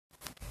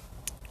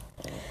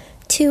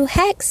To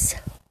hex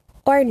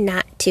or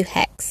not to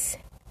hex?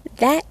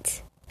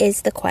 That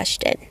is the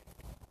question.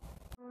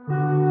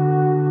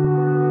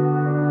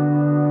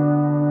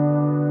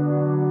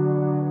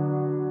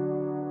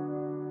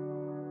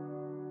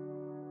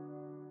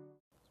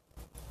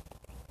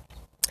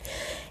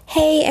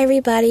 Hey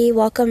everybody,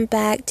 welcome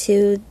back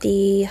to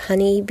the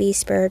Honey Be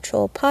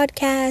Spiritual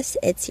podcast.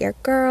 It's your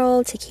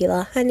girl,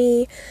 Tequila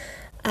Honey.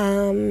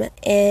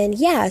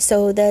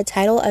 So the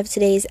title of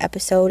today's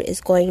episode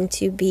is going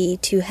to be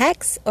to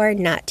hex or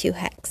not to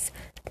hex.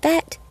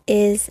 That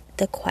is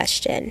the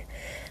question.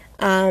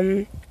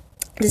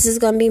 This is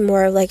going to be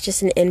more of like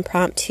just an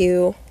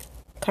impromptu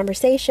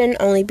conversation,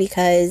 only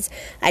because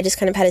I just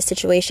kind of had a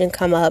situation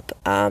come up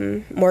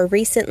more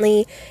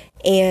recently,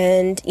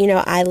 and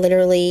I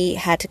literally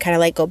had to kind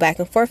of like go back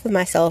and forth with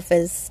myself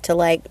as to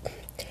like,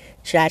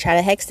 should I try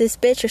to hex this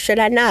bitch or should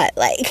I not?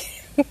 Like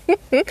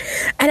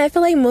and I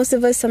feel like most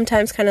of us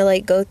sometimes kind of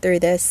like go through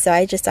this, so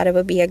I just thought it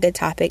would be a good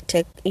topic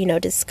to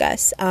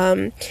discuss.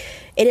 It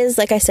is,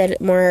 like I said,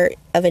 more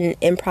of an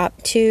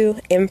impromptu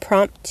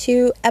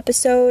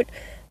episode,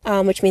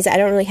 which means I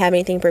don't really have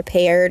anything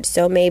prepared.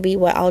 So maybe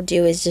what I'll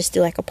do is just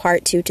do like a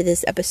part 2 to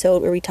this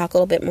episode where we talk a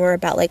little bit more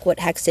about like what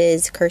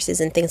hexes,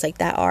 curses, and things like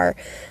that are,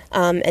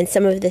 and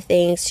some of the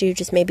things to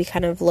just maybe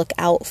kind of look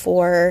out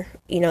for,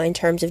 in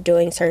terms of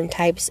doing certain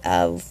types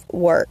of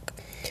work.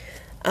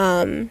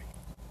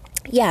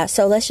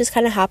 So let's just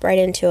kind of hop right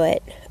into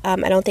it. I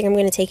don't think I'm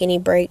going to take any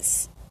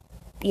breaks,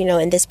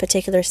 in this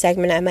particular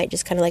segment. I might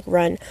just kind of like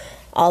run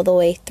all the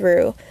way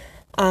through.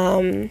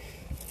 And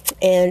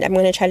I'm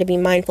going to try to be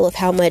mindful of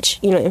how much,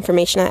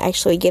 information I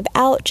actually give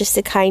out, just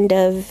to kind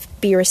of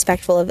be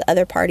respectful of the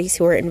other parties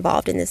who are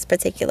involved in this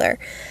particular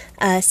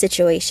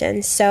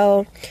situation.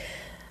 So,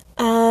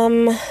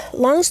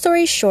 long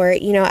story short,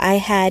 I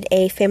had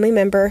a family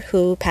member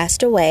who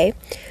passed away.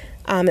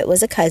 It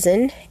was a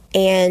cousin,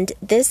 and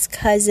this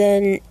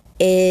cousin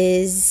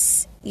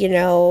is,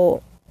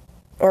 or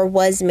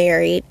was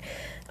married,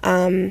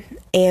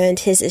 and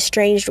his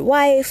estranged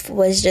wife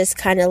was just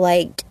kind of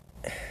like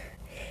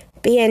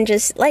being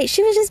just like,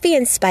 she was just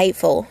being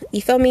spiteful,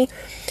 you feel me?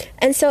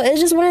 And so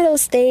it's just one of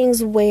those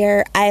things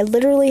where I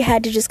literally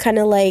had to just kind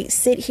of like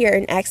sit here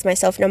and ask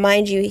myself, now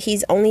mind you,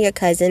 he's only a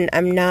cousin,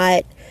 I'm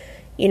not,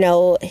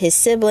 his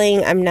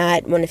sibling, I'm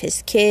not one of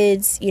his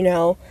kids,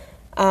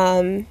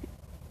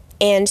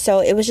 and so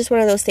it was just one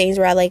of those things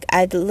where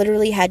I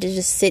literally had to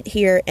just sit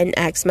here and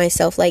ask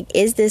myself, like,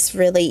 is this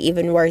really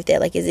even worth it?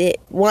 Like, is it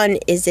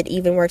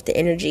even worth the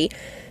energy?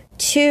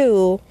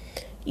 2,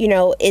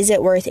 is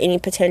it worth any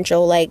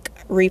potential, like,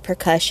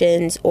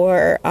 repercussions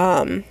or,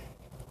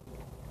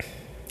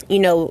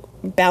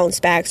 bounce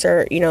backs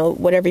or,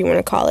 whatever you want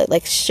to call it?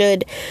 Like,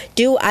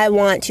 do I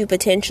want to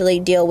potentially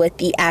deal with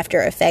the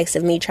after effects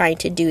of me trying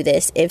to do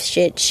this if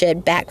shit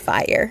should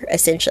backfire,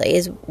 essentially,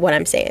 is what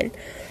I'm saying.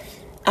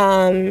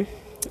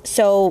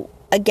 So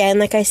again,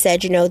 like I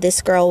said,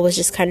 this girl was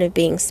just kind of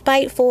being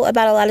spiteful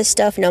about a lot of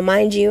stuff. Now,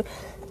 mind you,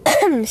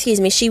 excuse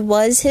me, she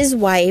was his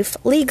wife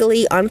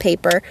legally on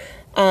paper.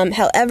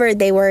 However,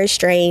 they were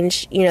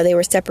estranged, they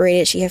were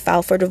separated. She had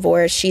filed for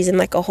divorce. She's in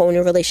like a whole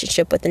new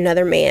relationship with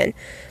another man.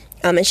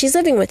 And she's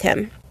living with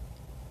him.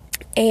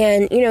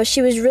 And,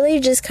 she was really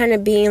just kind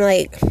of being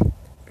like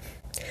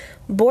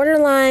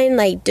borderline,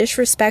 like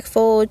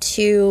disrespectful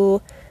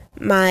to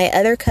my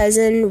other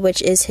cousin,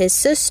 which is his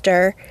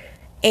sister.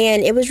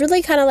 And it was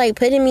really kind of like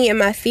putting me in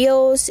my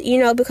feels,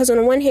 because on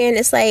the one hand,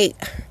 it's like,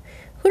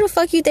 who the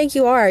fuck you think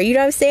you are? You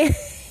know what I'm saying?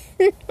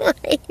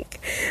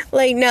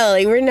 No,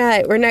 we're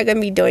not going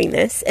to be doing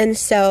this. And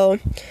so,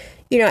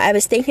 I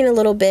was thinking a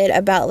little bit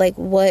about like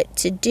what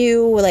to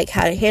do, like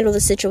how to handle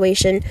the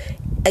situation.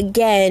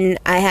 Again,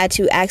 I had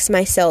to ask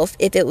myself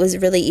if it was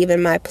really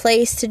even my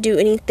place to do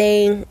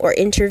anything or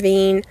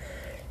intervene.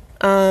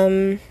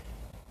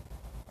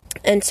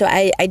 And so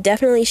I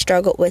definitely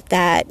struggled with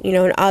that,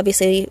 and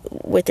obviously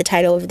with the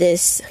title of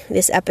this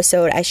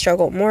episode, I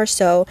struggled more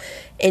so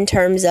in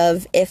terms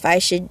of if I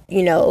should,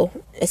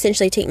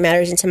 essentially take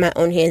matters into my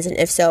own hands, and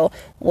if so,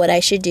 what I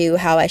should do,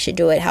 how I should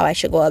do it, how I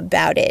should go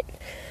about it.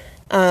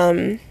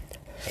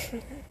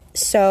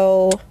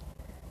 So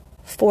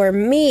for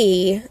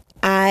me,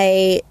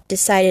 I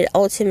decided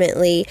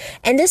ultimately,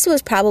 and this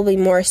was probably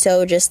more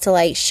so just to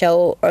like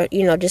show, or,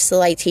 just to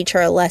like teach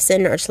her a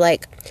lesson, or to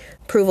like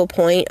prove a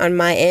point on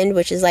my end,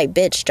 which is like,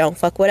 bitch, don't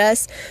fuck with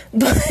us.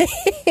 But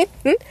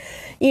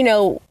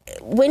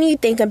when you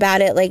think about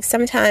it, like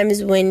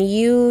sometimes when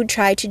you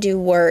try to do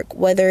work,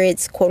 whether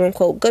it's quote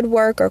unquote good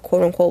work or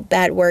quote unquote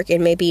bad work,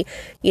 and maybe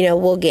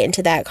we'll get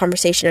into that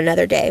conversation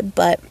another day,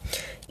 but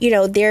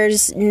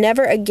there's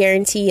never a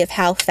guarantee of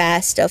how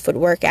fast stuff would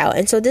work out.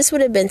 And so this would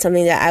have been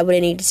something that I would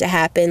have needed to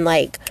happen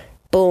like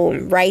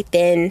boom, right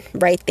then,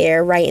 right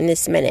there, right in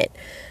this minute.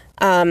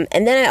 And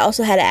then I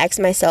also had to ask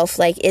myself,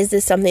 like, is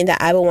this something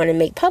that I would want to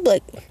make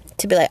public?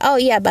 To be like, oh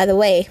yeah, by the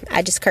way,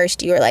 I just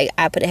cursed you, or like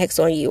I put a hex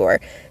on you, or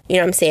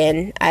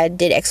I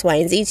did X, Y,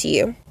 and Z to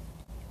you.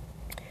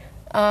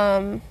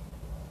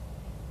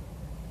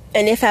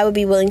 and if I would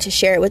be willing to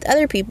share it with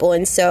other people.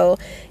 And so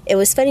it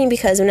was funny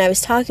because when I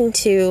was talking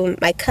to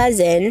my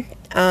cousin,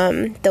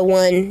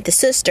 the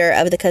sister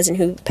of the cousin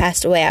who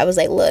passed away, I was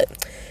like, look,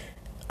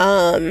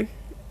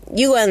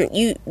 you want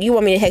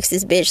me to hex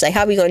this bitch? Like,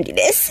 how are we gonna do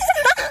this?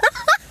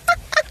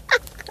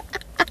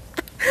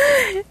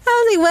 I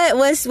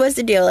was like, what's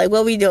the deal? Like,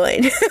 what we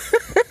doing?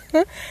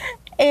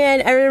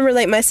 And I remember,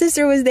 like, my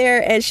sister was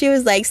there, and she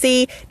was like,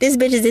 see, this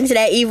bitch is into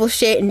that evil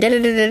shit, and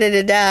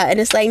da-da-da-da-da-da. And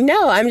it's like,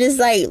 no, I'm just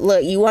like,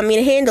 look, you want me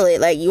to handle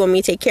it? Like, you want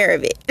me to take care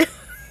of it?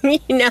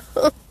 You know?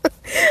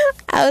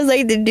 I was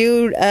like the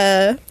dude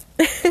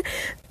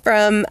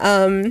from,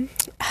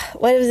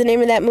 what was the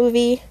name of that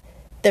movie?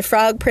 The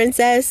Frog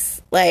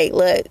Princess. Like,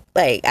 look,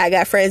 like, I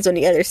got friends on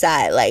the other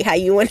side. Like, how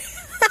you want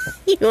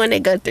to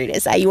go through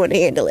this? How you want to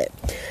handle it?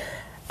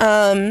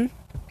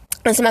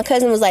 And so my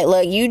cousin was like,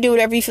 look, you do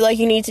whatever you feel like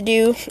you need to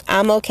do.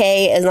 I'm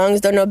okay as long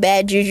as there's no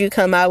bad juju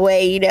come my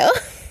way, you know.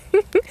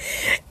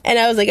 And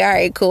I was like, all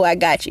right, cool, I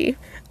got you.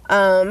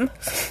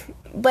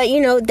 But,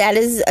 you know, that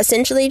is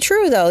essentially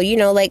true, though. You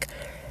know, like,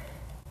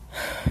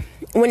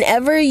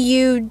 whenever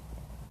you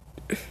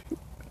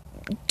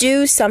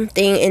do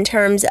something in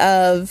terms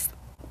of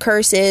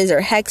curses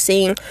or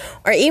hexing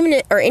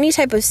or any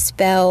type of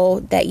spell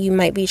that you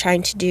might be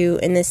trying to do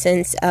in the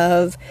sense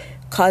of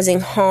causing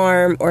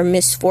harm or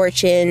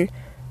misfortune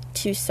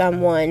to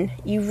someone,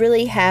 you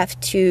really have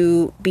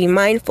to be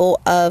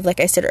mindful of, like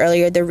I said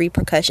earlier, the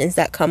repercussions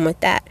that come with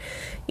that.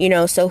 You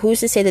know, so who's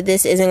to say that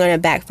this isn't going to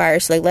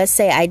backfire? So, like, let's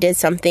say I did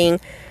something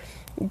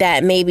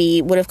that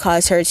maybe would have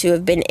caused her to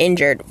have been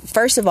injured.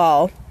 First of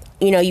all,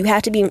 you know, you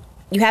have to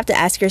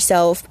ask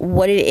yourself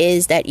what it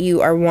is that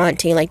you are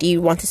wanting. Like, do you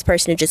want this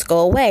person to just go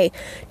away?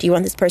 Do you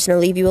want this person to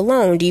leave you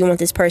alone? Do you want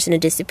this person to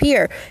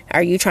disappear?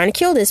 Are you trying to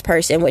kill this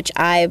person? Which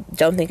I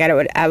don't think I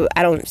would.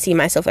 I don't see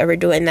myself ever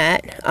doing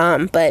that.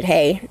 But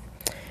hey,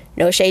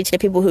 no shade to the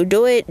people who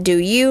do it. Do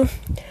you?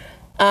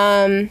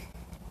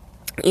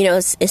 You know,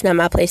 it's not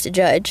my place to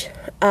judge.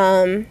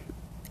 And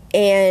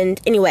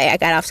anyway, I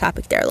got off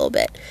topic there a little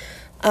bit.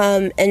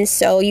 And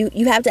so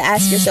you have to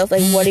ask yourself,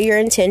 like, what are your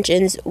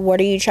intentions? What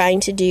are you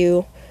trying to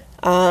do?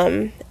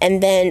 And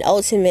then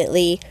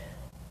ultimately,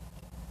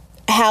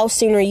 how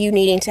soon are you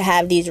needing to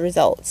have these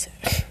results?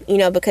 You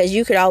know, because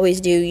you could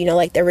always do, you know,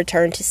 like the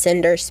return to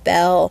sender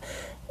spell,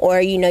 or,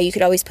 you know, you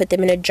could always put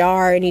them in a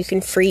jar and you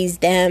can freeze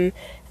them,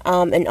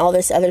 and all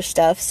this other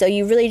stuff. So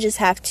you really just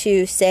have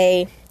to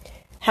say,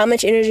 how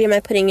much energy am I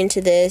putting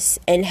into this,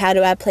 and how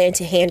do I plan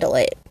to handle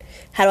it?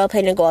 How do I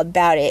plan to go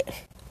about it?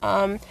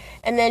 And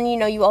then, you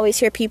know, you always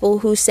hear people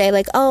who say,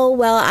 like, oh,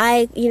 well,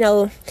 I, you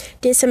know,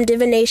 did some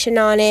divination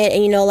on it.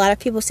 And, you know, a lot of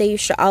people say you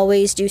should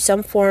always do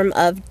some form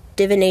of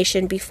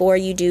divination before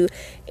you do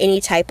any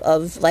type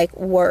of, like,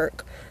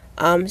 work.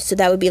 So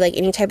that would be, like,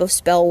 any type of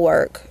spell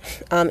work,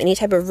 any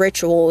type of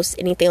rituals,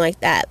 anything like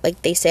that.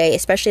 Like they say,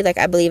 especially, like,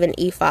 I believe in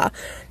Ifa.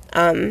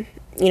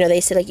 You know, they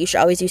say, like, you should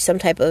always do some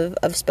type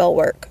of spell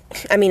work.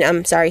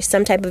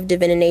 Some type of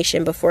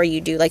divination before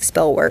you do, like,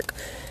 spell work,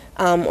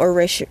 or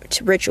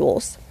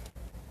rituals.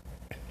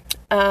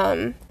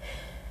 And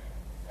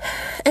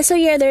so,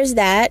 yeah, there's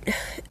that.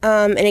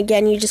 And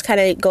again, you just kind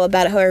of go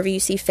about it however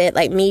you see fit.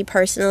 Like, me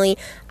personally,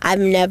 I've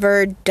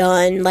never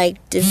done,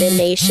 like,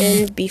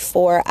 divination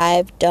before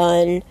I've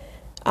done,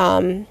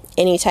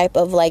 any type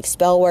of, like,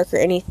 spell work or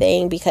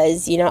anything,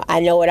 because, you know, I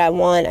know what I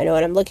want. I know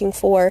what I'm looking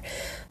for.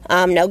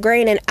 Now,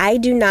 granted, I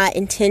do not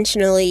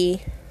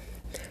intentionally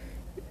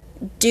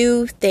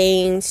do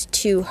things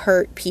to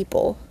hurt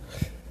people,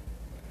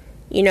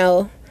 you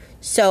know.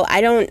 So I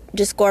don't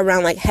just go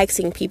around, like,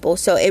 hexing people.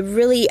 So a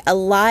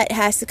lot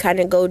has to kind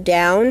of go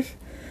down,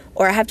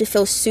 or I have to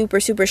feel super,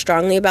 super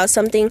strongly about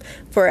something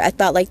for a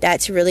thought like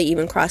that to really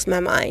even cross my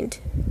mind.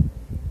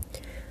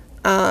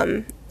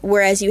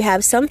 Whereas you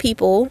have some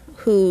people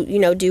who, you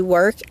know, do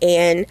work,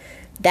 and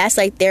that's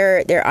like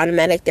their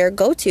automatic, their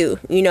go-to.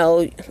 You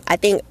know, I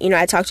think, you know,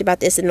 I talked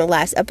about this in the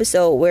last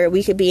episode, where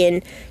we could be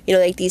in, you know,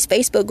 like, these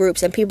Facebook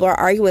groups, and people are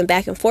arguing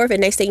back and forth, and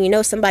next thing you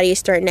know, somebody is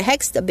starting to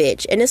hex the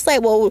bitch. And it's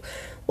like, well,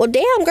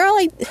 damn, girl,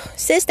 like,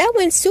 sis, that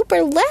went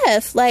super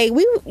left. Like,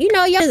 you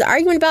know, y'all just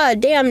arguing about a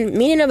damn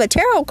meaning of a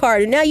tarot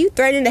card, and now you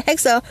threatening to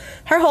hex her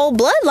whole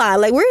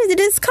bloodline. Like, where did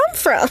this come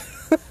from?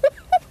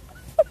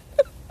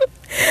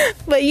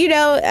 But, you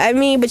know, I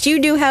mean, but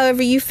you do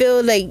however you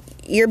feel like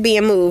you're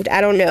being moved.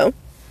 I don't know.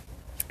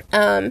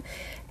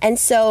 And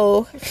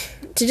so,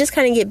 to just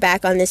kind of get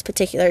back on this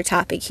particular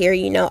topic here,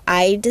 you know,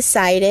 I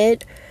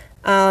decided,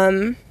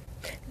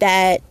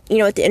 that, you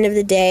know, at the end of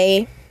the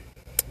day,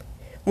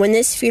 when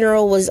this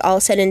funeral was all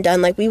said and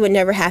done, like, we would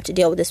never have to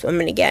deal with this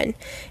woman again.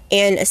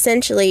 And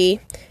essentially,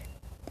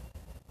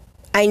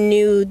 I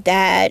knew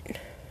that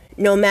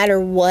no matter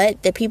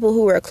what, the people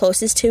who were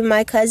closest to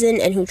my cousin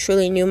and who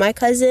truly knew my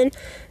cousin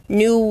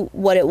knew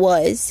what it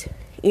was.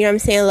 You know what I'm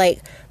saying?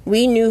 Like,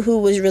 we knew who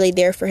was really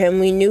there for him.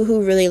 We knew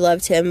who really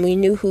loved him. We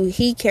knew who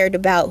he cared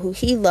about, who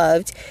he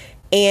loved.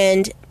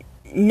 And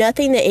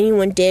nothing that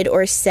anyone did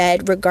or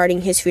said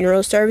regarding his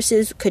funeral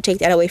services could take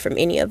that away from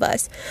any of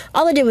us.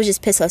 All it did was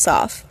just piss us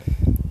off.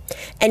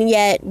 And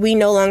yet we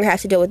no longer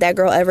have to deal with that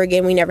girl ever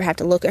again. We never have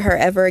to look at her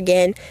ever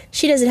again.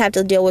 She doesn't have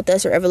to deal with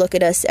us or ever look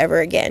at us ever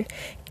again.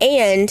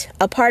 And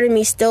a part of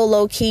me still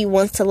low-key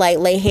wants to like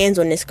lay hands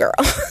on this girl.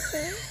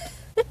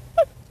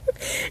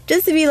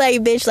 Just to be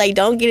like, bitch, like,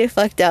 don't get it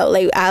fucked up.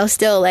 Like,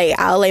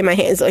 I'll lay my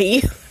hands on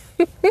you.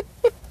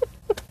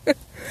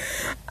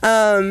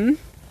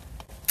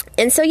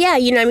 And so, yeah,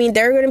 you know what I mean?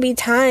 There are going to be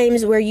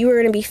times where you are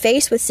going to be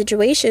faced with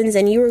situations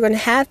and you are going to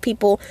have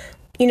people,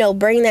 you know,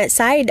 bring that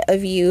side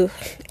of you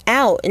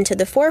out into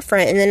the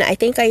forefront. And then I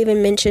think I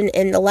even mentioned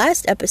in the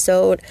last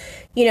episode,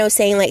 you know,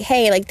 saying like,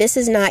 hey, like, this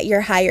is not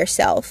your higher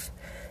self.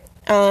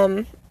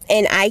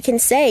 And I can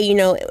say, you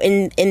know,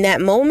 in that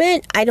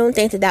moment, I don't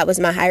think that was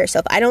my higher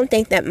self. I don't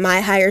think that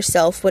my higher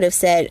self would have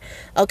said,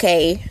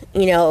 okay,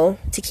 you know,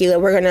 Tequila,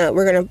 we're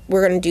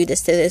gonna do this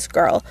to this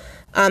girl.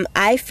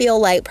 I feel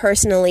like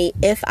personally,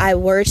 if I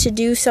were to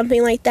do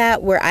something like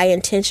that, where I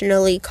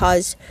intentionally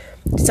caused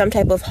some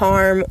type of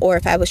harm, or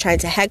if I was trying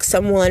to hex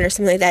someone or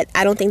something like that,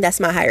 I don't think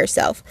that's my higher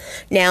self.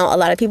 Now, a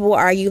lot of people will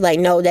argue like,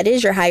 no, that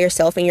is your higher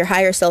self, and your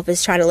higher self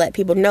is trying to let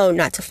people know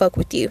not to fuck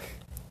with you.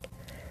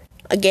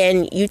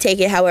 Again, you take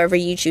it however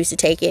you choose to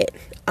take it.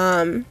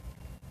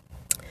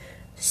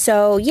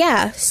 So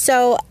yeah,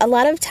 so a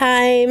lot of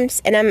times,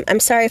 and I'm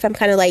sorry if I'm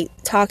kind of like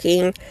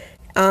talking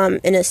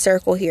in a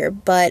circle here,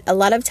 but a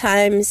lot of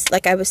times,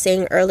 like I was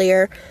saying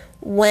earlier,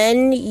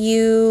 when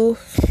you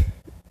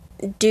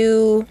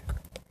do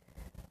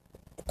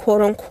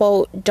quote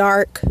unquote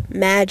dark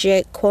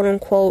magic, quote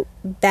unquote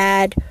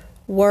bad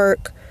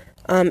work,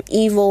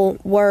 evil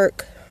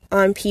work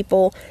on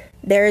people,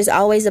 there is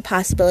always a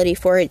possibility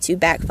for it to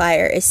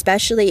backfire,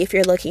 especially if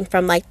you're looking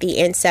from like the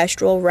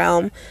ancestral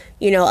realm.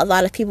 You know, a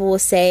lot of people will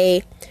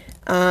say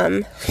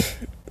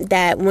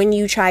that when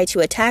you try to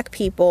attack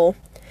people,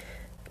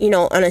 you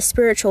know, on a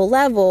spiritual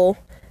level,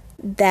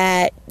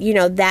 that, you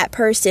know, that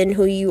person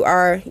who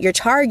your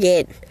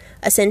target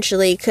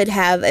essentially could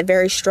have a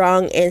very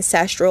strong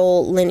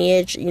ancestral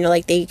lineage. You know,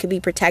 like they could be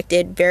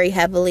protected very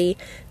heavily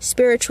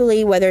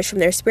spiritually, whether it's from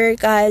their spirit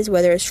guides,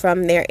 whether it's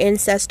from their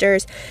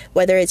ancestors,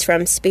 whether it's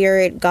from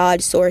spirit,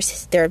 God,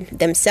 source,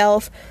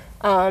 themselves.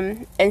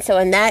 And so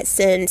in that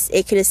sense,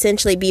 it could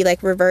essentially be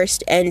like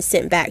reversed and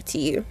sent back to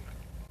you.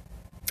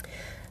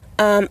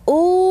 I'm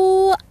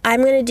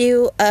going to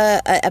do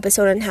a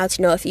episode on how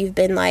to know if you've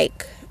been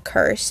like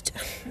cursed.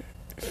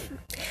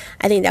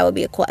 I think that would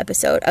be a cool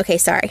episode. Okay,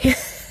 sorry.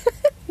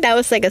 That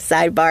was like a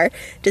sidebar,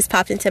 just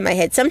popped into my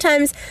head.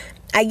 Sometimes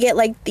I get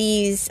like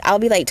I'll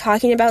be like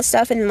talking about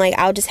stuff and like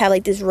I'll just have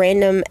like this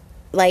random,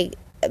 like,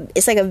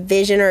 it's like a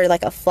vision or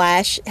like a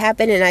flash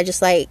happen, and I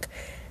just like,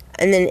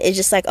 and then it's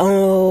just like,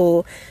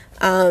 oh,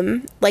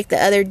 like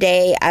the other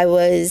day I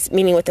was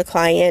meeting with a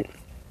client,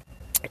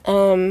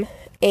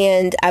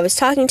 and I was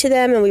talking to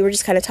them, and we were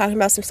just kind of talking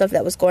about some stuff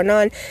that was going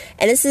on.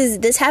 And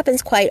this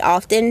happens quite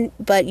often,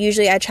 but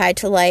usually I try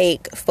to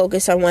like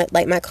focus on what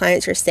like my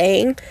clients are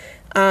saying.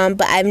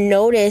 But I've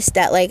noticed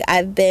that like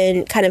I've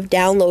been kind of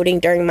downloading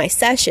during my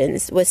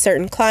sessions with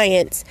certain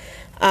clients.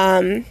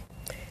 And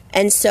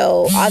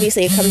so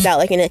obviously it comes out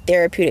like in a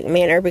therapeutic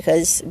manner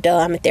because duh,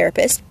 I'm a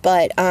therapist,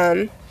 but,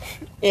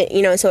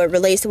 you know, so it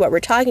relates to what we're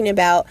talking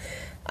about.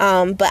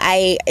 But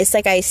it's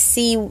like I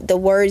see the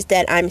words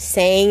that I'm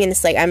saying, and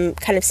it's like I'm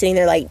kind of sitting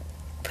there like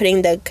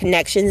putting the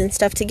connections and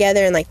stuff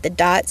together and like the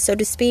dots, so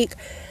to speak.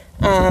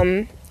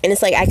 And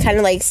it's like I kind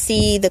of like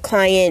see the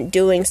client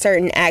doing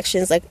certain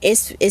actions, like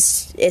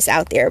it's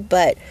out there.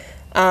 But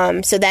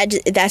so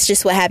that's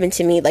just what happened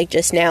to me like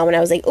just now when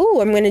I was like,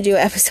 oh, I'm gonna do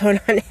an episode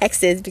on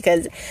hexes,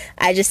 because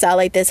I just saw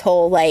like this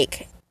whole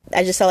like,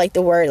 I just saw like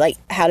the word like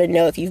how to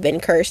know if you've been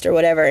cursed or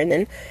whatever, and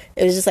then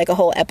it was just like a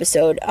whole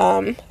episode.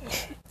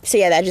 So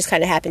yeah, that just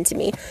kind of happened to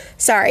me.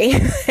 Sorry,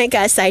 I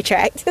got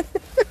sidetracked.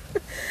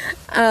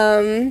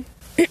 But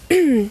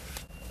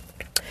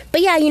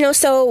yeah, you know,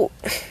 so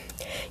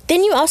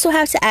then you also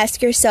have to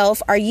ask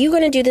yourself, are you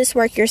going to do this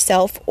work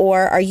yourself,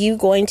 or are you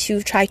going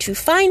to try to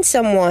find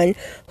someone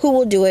who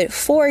will do it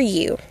for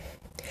you?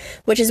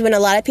 Which is when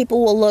a lot of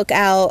people will look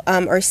out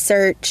or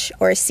search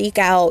or seek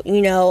out,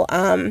 you know,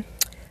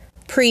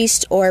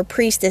 priests or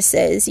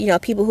priestesses, you know,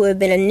 people who have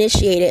been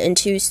initiated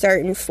into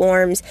certain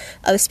forms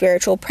of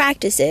spiritual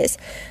practices.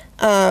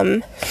 You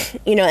know,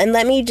 and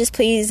let me just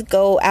please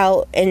go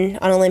out and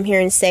on a limb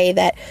here and say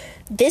that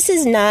this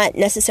is not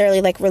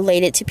necessarily like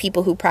related to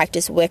people who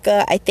practice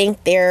Wicca. I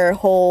think their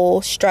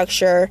whole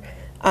structure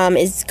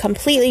is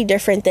completely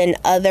different than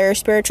other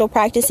spiritual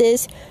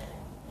practices.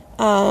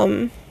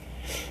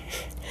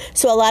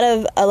 So a lot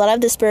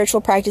of the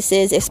spiritual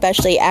practices,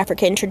 especially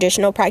African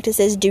traditional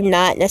practices, do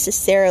not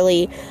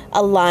necessarily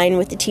align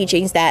with the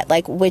teachings that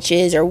like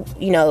witches or,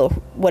 you know,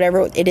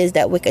 whatever it is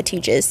that Wicca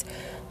teaches.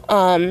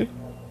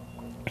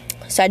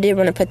 So I did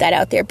want to put that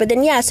out there. But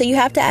then, yeah, so you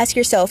have to ask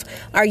yourself,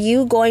 are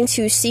you going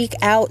to seek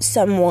out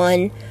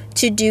someone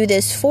to do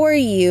this for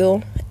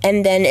you?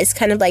 And then it's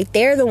kind of like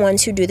they're the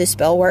ones who do the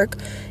spell work.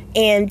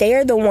 And they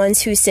are the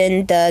ones who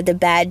send the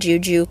bad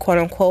juju, quote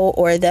unquote,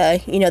 or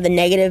the, the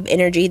negative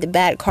energy, the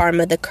bad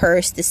karma, the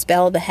curse, the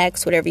spell, the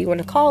hex, whatever you want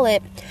to call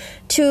it,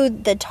 to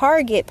the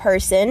target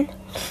person.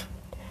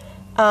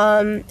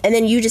 And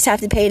then you just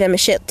have to pay them a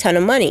shit ton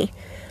of money.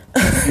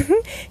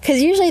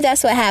 Because usually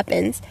that's what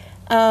happens.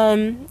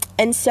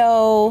 And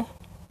so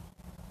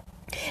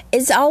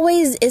it's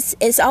always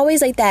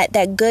like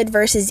that good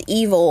versus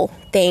evil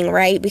thing,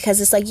 right? Because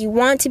it's like you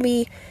want to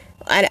be,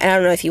 I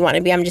don't know if you want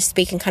to be, I'm just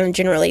speaking kind of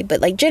generally, but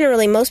like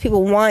generally most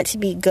people want to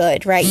be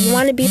good, right? You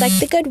want to be like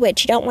the good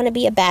witch. You don't want to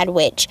be a bad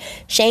witch.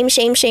 Shame,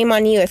 shame, shame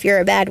on you if you're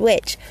a bad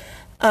witch.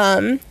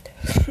 And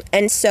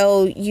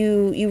so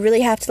you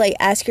really have to like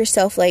ask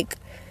yourself like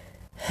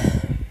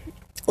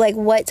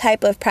what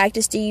type of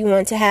practice do you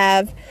want to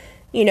have?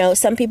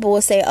 Some people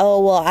will say, oh,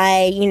 well,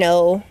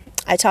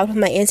 I talked with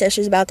my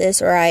ancestors about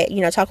this, or I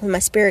talked with my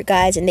spirit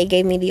guides and they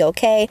gave me the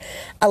okay.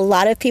 A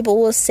lot of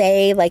people will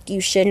say like you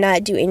should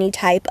not do any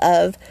type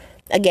of,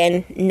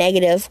 again,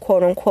 negative,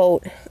 quote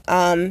unquote,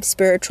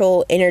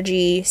 spiritual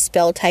energy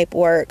spell type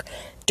work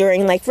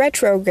during like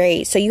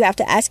retrograde. So you have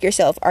to ask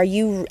yourself, are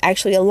you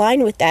actually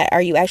aligned with that?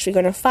 Are you actually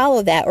going to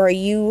follow that? Or are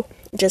you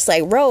just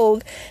like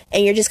rogue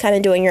and you're just kind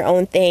of doing your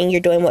own thing? You're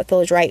doing what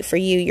feels right for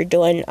you. You're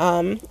doing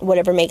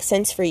whatever makes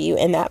sense for you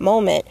in that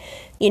moment.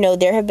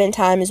 There have been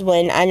times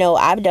when I know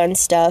I've done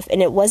stuff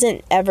and it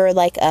wasn't ever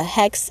like a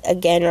hex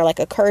again or like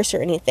a curse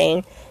or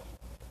anything.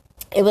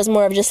 It was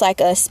more of just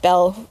like a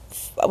spell,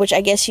 which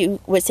I guess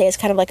you would say is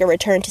kind of like a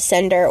return to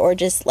sender or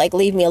just like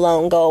leave me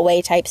alone, go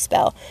away type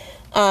spell.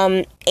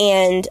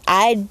 And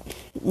I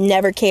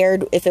never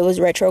cared if it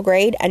was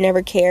retrograde. I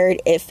never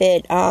cared if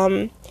it,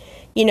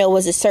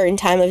 was a certain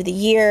time of the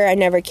year. I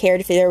never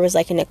cared if there was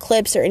like an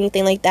eclipse or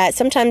anything like that.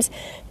 Sometimes,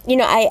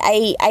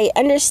 I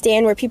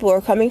understand where people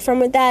are coming from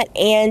with that,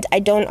 and I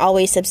don't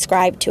always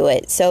subscribe to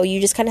it. So you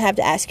just kind of have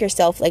to ask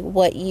yourself like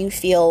what you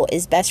feel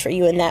is best for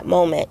you in that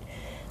moment.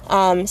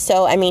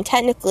 So, I mean,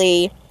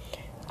 technically,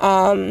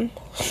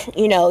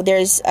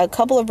 there's a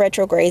couple of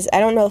retrogrades. I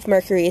don't know if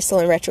Mercury is still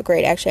in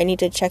retrograde. Actually, I need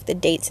to check the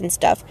dates and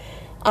stuff.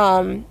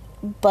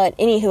 But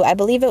anywho, I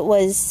believe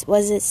was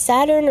it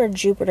Saturn or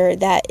Jupiter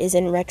that is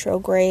in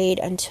retrograde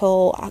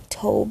until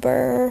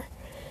October?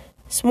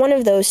 It's one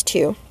of those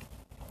two.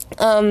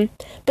 But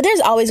there's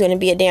always going to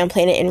be a damn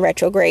planet in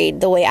retrograde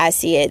the way I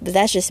see it, but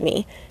that's just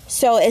me.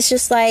 So it's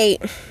just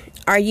like,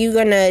 are you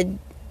going to,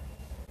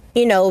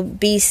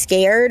 be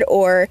scared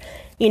or,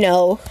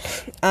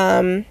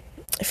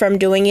 from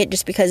doing it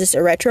just because it's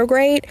a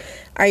retrograde?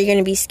 Are you going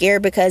to be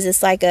scared because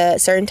it's like a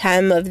certain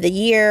time of the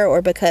year,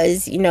 or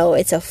because,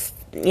 it's a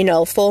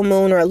full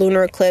moon or a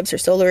lunar eclipse or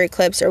solar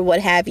eclipse or what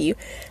have you?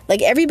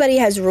 Like, everybody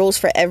has rules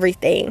for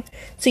everything.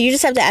 So you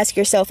just have to ask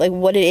yourself like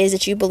what it is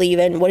that you believe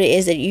in, what it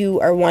is that you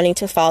are wanting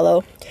to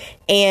follow.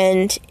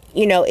 And,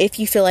 if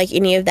you feel like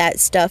any of that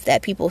stuff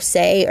that people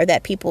say or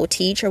that people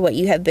teach or what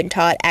you have been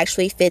taught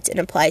actually fits and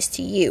applies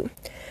to you.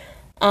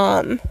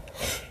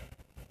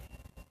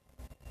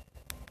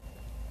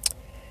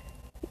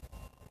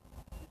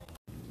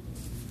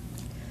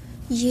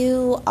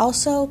 You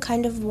also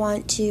kind of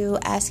want to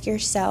ask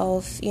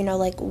yourself,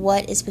 like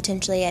what is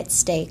potentially at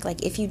stake?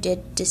 Like if you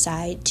did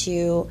decide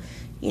to,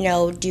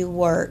 do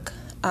work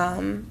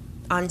on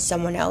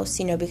someone else,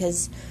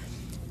 because,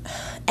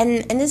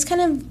 and this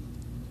kind of,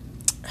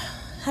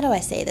 how do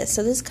I say this?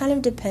 So this kind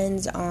of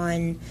depends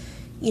on,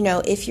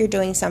 if you're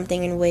doing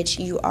something in which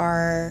you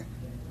are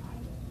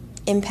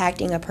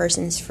impacting a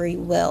person's free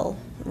will,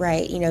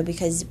 right?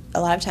 Because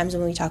a lot of times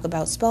when we talk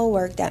about spell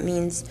work, that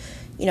means,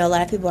 a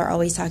lot of people are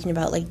always talking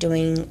about like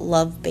doing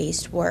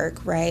love-based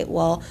work, right?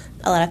 Well,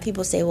 a lot of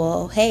people say,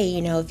 well, hey,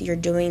 if you're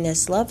doing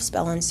this love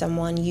spell on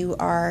someone, you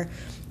are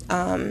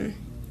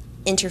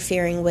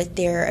interfering with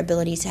their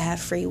ability to have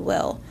free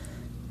will.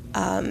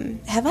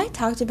 Have I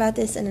talked about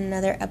this in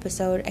another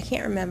episode? I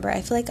can't remember.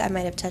 I feel like I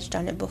might have touched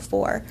on it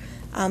before.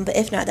 But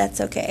if not,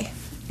 that's okay.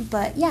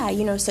 But yeah,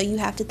 so you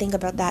have to think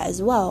about that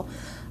as well.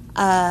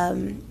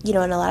 And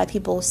a lot of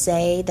people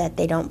say that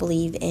they don't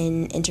believe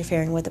in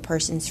interfering with a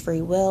person's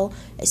free will,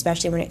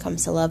 especially when it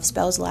comes to love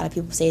spells. A lot of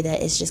people say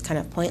that it's just kind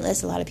of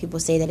pointless. A lot of people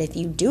say that if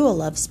you do a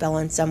love spell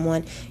on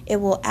someone, it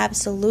will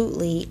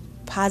absolutely,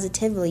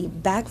 positively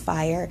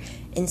backfire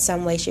in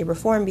some way, shape, or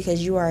form,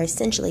 because you are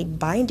essentially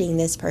binding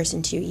this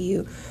person to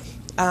you,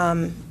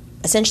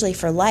 essentially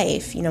for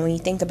life, when you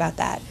think about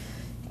that.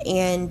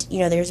 And,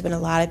 there's been a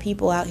lot of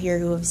people out here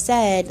who have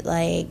said,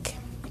 like,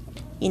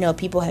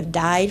 people have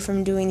died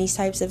from doing these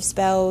types of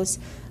spells.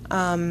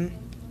 I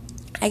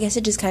guess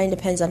it just kind of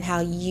depends on how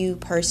you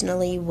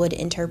personally would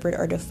interpret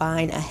or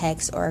define a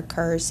hex or a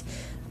curse,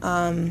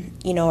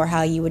 or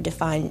how you would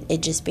define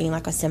it just being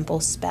like a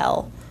simple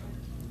spell.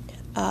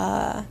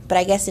 But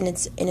I guess in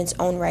its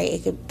own right,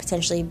 it could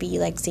potentially be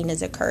like seen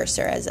as a curse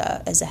or as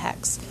a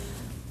hex.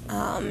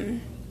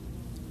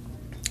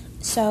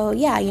 So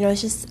yeah,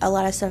 it's just a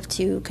lot of stuff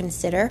to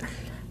consider.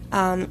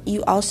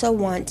 You also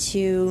want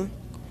to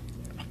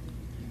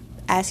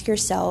ask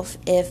yourself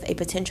if a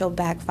potential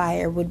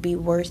backfire would be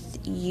worth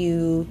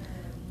you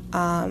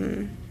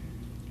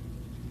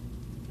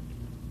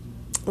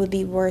would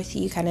be worth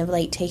you kind of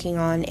like taking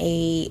on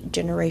a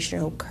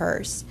generational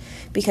curse,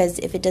 because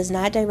if it does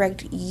not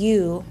direct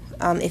you,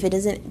 if it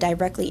doesn't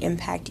directly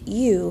impact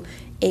you,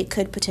 it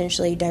could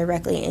potentially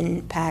directly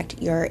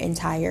impact your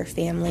entire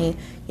family,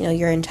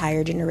 your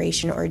entire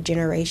generation or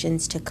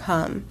generations to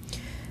come.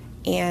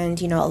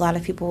 And, a lot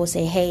of people will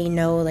say, hey,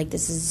 no, like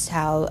this is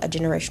how a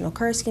generational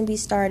curse can be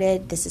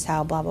started. This is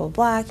how blah, blah,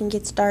 blah can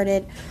get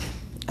started.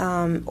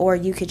 Or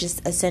you could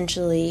just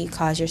essentially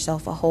cause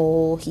yourself a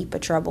whole heap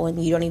of trouble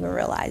and you don't even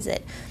realize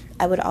it.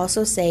 I would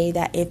also say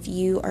that if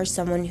you are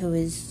someone who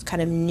is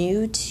kind of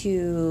new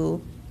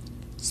to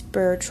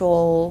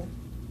spiritual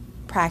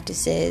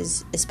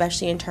practices,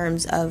 especially in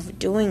terms of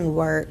doing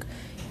work,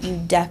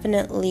 you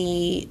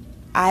definitely,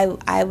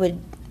 I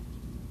would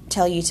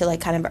tell you to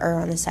like kind of err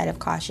on the side of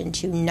caution,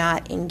 to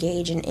not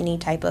engage in any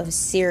type of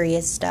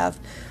serious stuff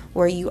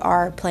where you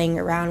are playing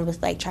around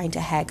with like trying to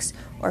hex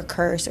or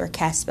curse or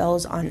cast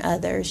spells on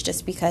others,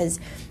 just because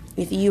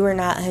if you are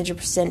not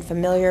 100%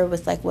 familiar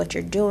with like what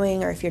you're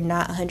doing, or if you're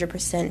not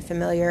 100%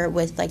 familiar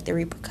with like the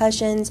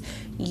repercussions,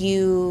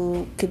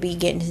 you could be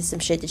getting into some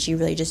shit that you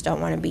really just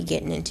don't want to be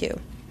getting into.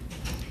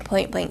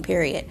 Point blank,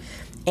 period.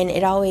 And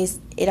it always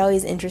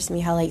interests me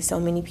how like so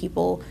many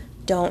people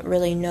don't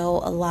really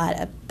know a lot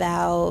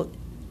about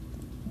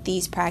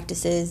these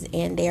practices,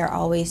 and they are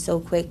always so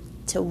quick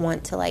to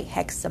want to like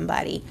hex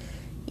somebody.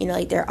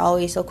 Like they're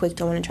always so quick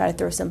to want to try to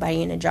throw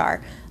somebody in a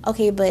jar.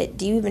 Okay, but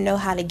do you even know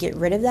how to get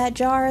rid of that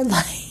jar?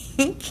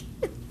 Like,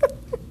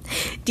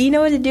 do you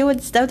know what to do with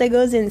the stuff that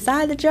goes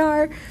inside the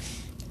jar?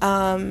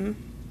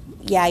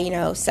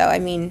 Yeah, so I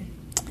mean,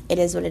 it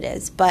is what it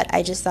is. But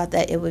I just thought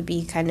that it would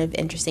be kind of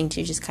interesting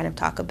to just kind of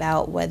talk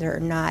about whether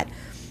or not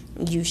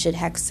you should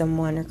hex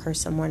someone or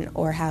curse someone,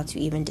 or how to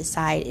even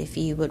decide if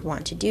you would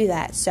want to do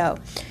that. So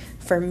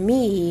for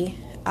me,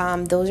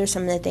 those are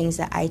some of the things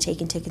that I take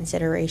into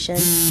consideration.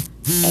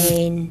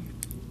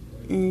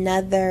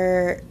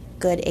 Another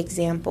good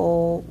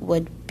example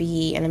would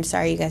be, and I'm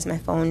sorry you guys, my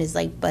phone is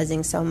like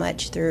buzzing so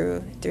much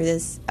through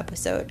this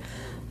episode.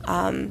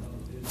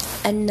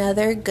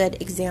 Another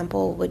good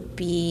example would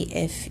be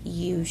if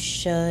you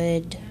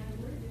should,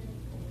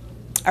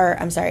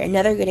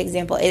 another good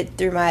example,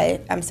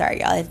 I'm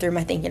sorry y'all, it threw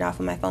my thinking off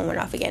and my phone went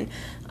off again.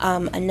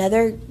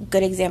 Another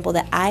good example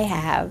that I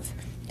have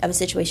of a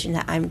situation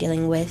that I'm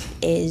dealing with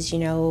is,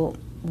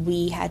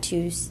 we had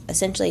to,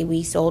 essentially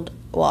we sold,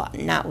 well,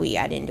 not we,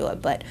 I didn't do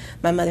it, but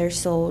my mother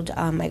sold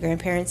my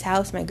grandparents'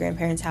 house. My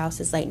grandparents' house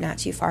is like not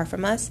too far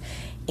from us,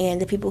 and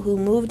the people who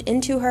moved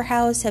into her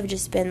house have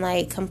just been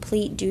like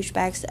complete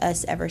douchebags to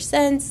us ever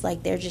since.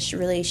 Like they're just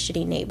really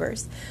shitty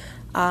neighbors.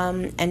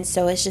 And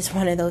so it's just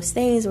one of those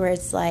things where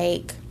it's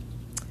like,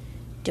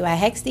 do I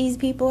hex these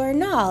people or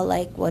not?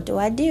 Like, what do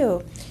I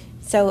do?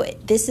 So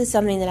this is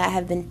something that I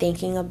have been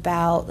thinking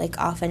about like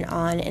off and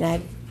on, and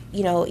I've,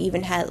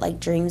 even had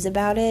like dreams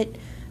about it,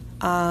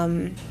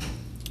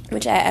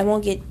 which I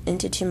won't get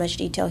into too much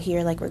detail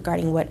here, like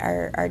regarding what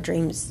our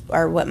dreams,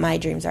 or what my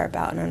dreams are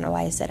about. I don't know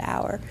why I said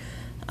our.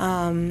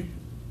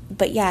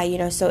 But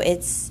yeah, so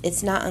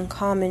it's not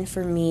uncommon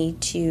for me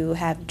to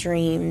have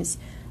dreams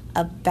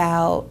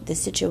about the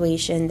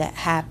situation that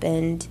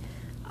happened,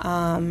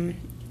 and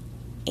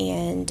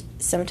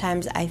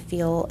sometimes I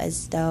feel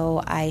as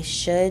though I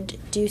should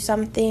do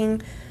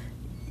something,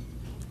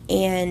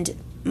 and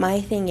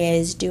my thing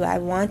is, do I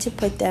want to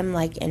put them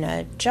like in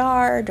a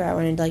jar? Do I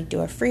want to like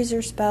do a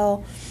freezer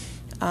spell?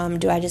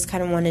 Do I just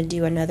kind of want to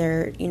do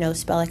another,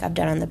 spell like I've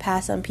done in the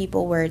past on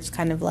people, where it's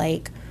kind of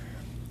like,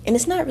 and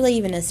it's not really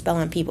even a spell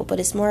on people, but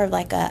it's more of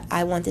like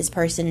I want this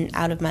person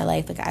out of my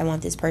life, like I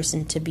want this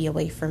person to be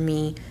away from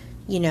me,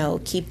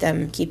 keep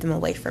them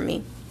away from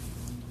me.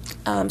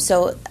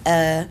 So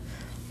a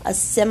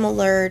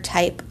similar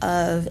type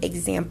of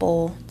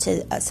example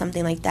to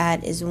something like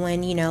that is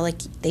when, like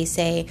they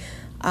say,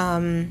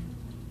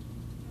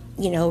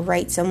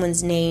 write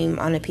someone's name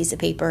on a piece of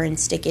paper and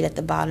stick it at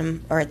the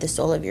bottom or at the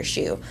sole of your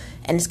shoe.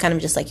 And it's kind of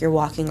just like you're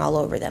walking all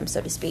over them,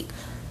 so to speak.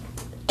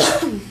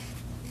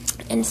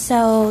 And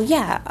so,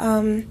 yeah,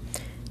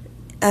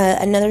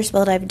 another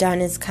spell that I've done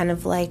is kind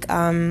of like,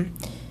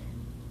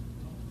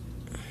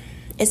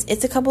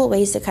 it's a couple of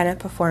ways to kind of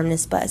perform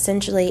this, but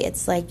essentially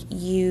it's like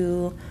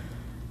you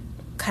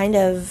kind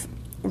of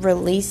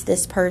release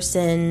this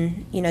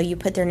person, you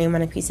put their name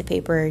on a piece of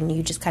paper and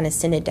you just kind of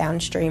send it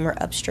downstream or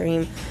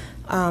upstream,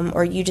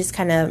 or you just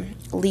kind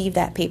of leave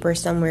that paper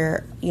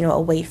somewhere,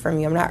 away from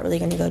you. I'm not really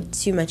going to go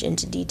too much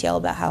into detail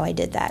about how I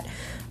did that.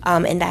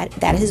 And that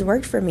has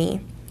worked for me.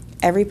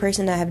 Every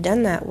person I have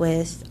done that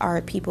with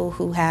are people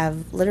who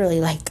have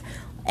literally like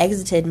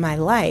exited my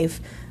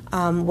life,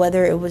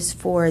 whether it was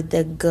for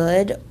the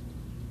good,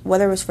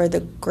 whether it was for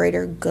the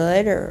greater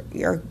good,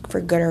 or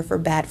for good or for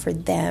bad for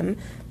them.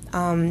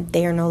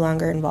 They are no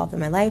longer involved in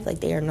my life.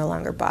 Like they are no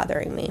longer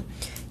bothering me.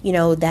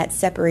 That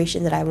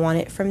separation that I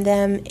wanted from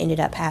them ended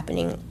up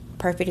happening.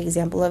 Perfect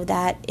example of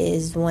that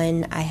is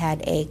when I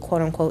had a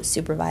quote unquote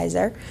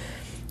supervisor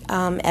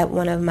at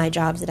one of my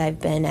jobs that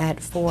I've been at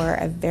for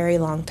a very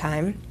long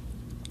time.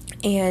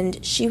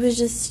 And she was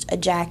just a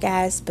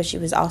jackass, but she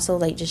was also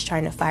like just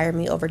trying to fire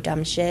me over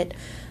dumb shit.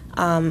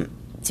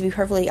 To be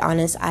perfectly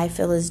honest, I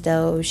feel as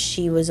though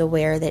she was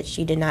aware that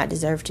she did not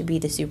deserve to be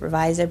the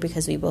supervisor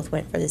because we both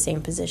went for the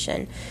same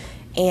position.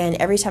 And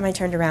every time I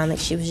turned around, like,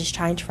 she was just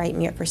trying to write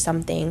me up for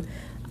something.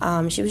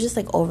 She was just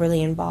like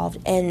overly involved.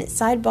 And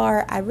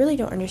sidebar, I really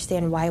don't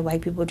understand why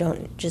white people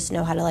don't just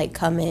know how to like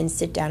come in,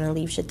 sit down, and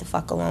leave shit the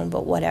fuck alone,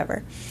 but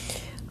whatever.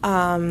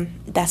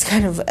 That's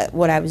kind of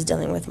what I was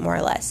dealing with, more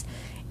or less.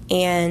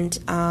 And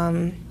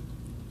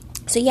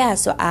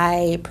so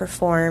I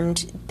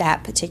performed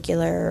that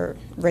particular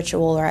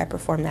ritual, or I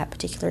performed that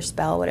particular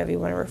spell, whatever you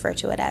want to refer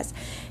to it as.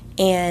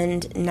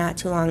 And not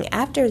too long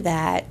after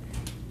that,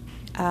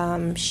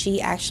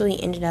 she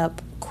actually ended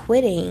up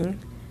quitting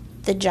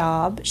the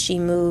job. She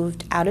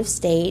moved out of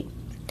state.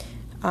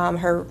 She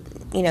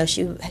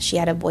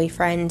had a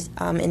boyfriend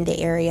in the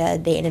area.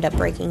 They ended up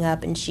breaking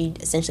up, and she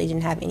essentially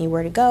didn't have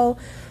anywhere to go.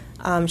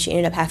 She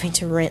ended up having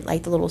to rent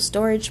like the little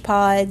storage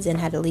pods and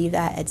had to leave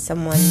that at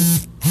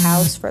someone's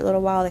house for a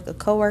little while, like a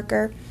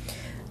coworker.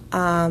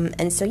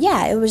 And so,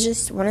 it was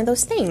just one of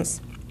those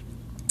things.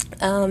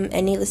 And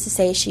needless to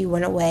say, she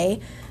went away.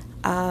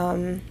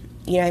 I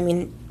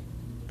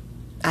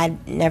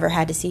never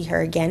had to see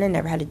her again. I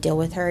never had to deal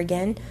with her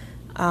again.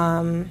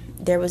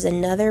 There was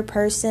another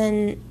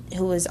person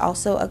who was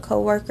also a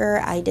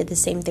coworker. I did the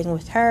same thing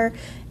with her.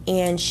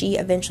 And she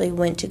eventually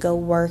went to go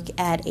work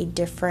at a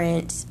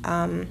different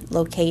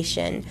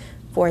location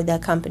for the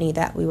company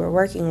that we were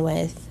working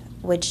with,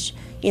 which,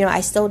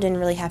 I still didn't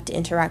really have to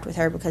interact with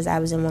her because I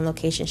was in one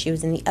location, she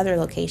was in the other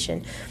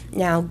location.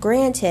 Now,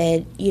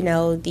 granted,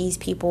 these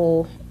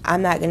people,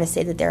 I'm not going to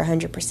say that they're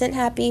 100%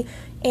 happy,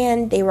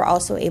 and they were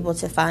also able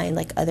to find,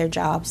 like, other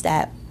jobs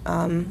that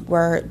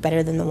were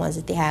better than the ones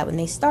that they had when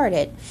they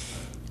started.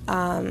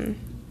 And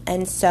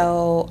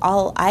so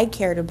all I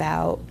cared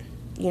about,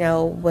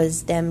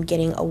 was them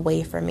getting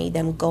away from me,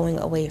 them going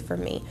away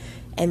from me,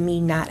 and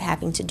me not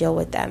having to deal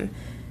with them.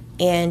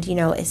 And,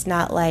 it's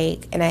not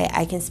like, and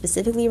I can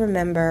specifically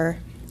remember,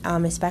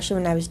 especially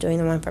when I was doing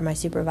the one for my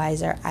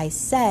supervisor, I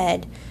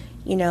said,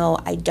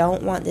 I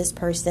don't want this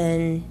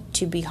person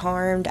to be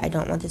harmed. I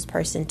don't want this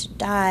person to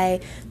die.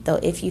 Though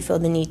if you feel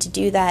the need to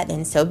do that,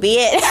 then so be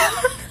it.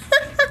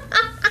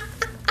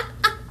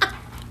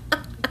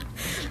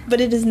 But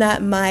it is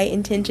not my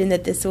intention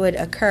that this would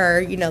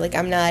occur.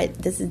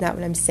 This is not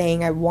what I'm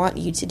saying I want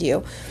you to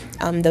do.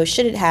 Though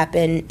should it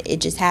happen,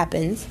 it just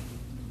happens.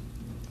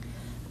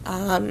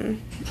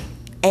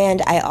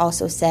 And I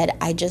also said,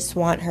 I just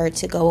want her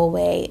to go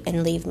away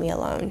and leave me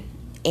alone.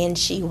 And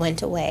she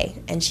went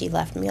away and she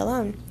left me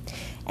alone.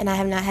 And I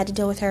have not had to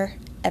deal with her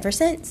ever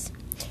since.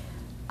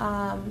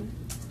 And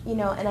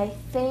I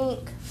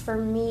think for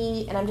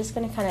me, and I'm just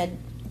going to kind of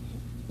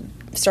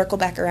circle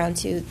back around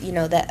to,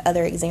 that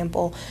other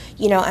example.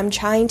 I'm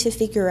trying to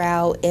figure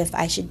out if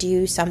I should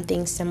do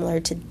something similar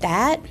to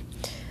that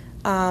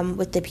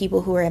with the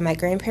people who are in my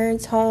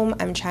grandparents' home.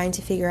 I'm trying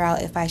to figure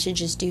out if I should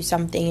just do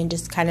something and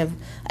just kind of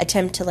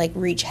attempt to like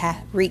wreak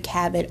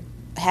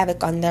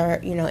havoc on their,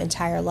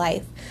 entire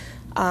life.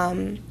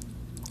 And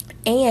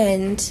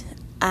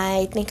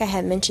I think I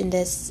had mentioned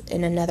this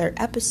in another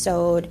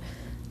episode.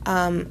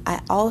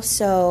 I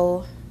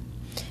also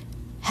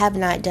have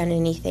not done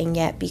anything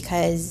yet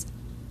because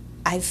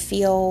I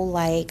feel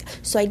like,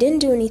 so I didn't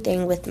do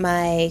anything with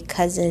my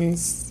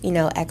cousin's,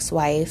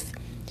 ex-wife,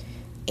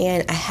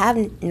 and I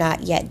have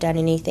not yet done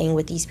anything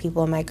with these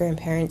people in my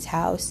grandparents'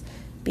 house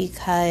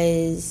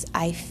because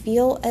I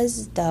feel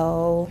as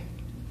though,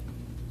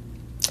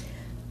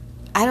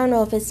 I don't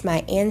know if it's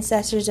my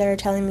ancestors that are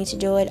telling me to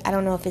do it. I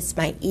don't know if it's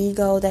my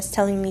ego that's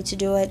telling me to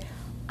do it.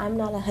 I'm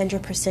not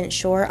 100%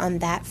 sure on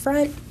that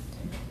front.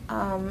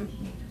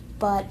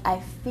 But I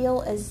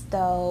feel as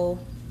though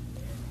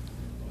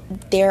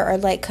there are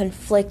like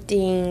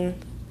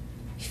conflicting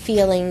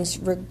feelings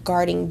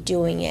regarding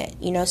doing it,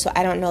 so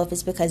I don't know if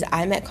it's because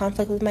I'm at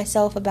conflict with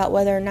myself about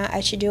whether or not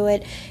I should do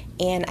it,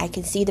 and I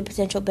can see the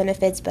potential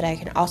benefits, but I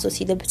can also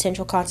see the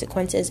potential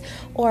consequences,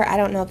 or I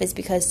don't know if it's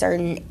because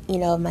certain,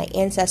 my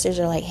ancestors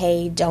are like,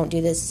 hey, don't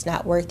do this, it's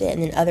not worth it,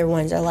 and then other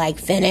ones are like,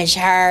 finish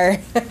her.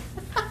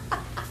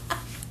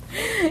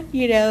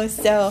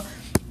 So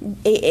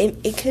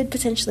it could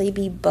potentially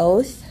be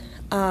both.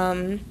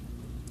 And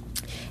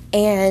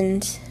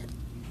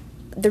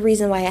the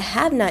reason why I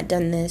have not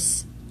done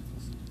this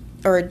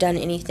or done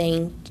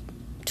anything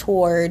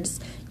towards,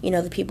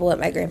 the people at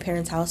my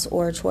grandparents' house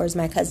or towards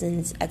my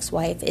cousin's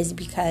ex-wife is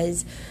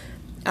because,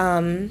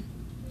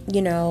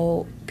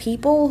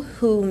 people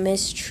who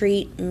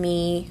mistreat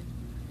me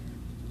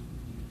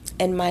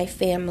and my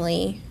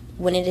family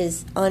when it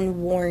is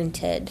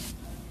unwarranted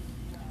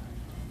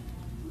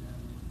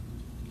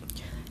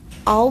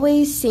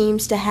always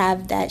seems to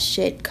have that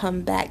shit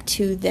come back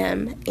to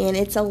them, and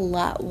it's a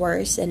lot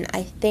worse. And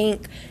I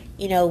think,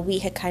 we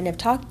had kind of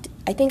talked,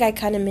 I think I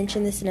kind of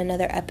mentioned this in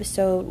another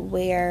episode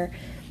where,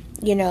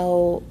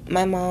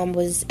 my mom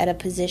was at a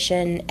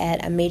position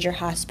at a major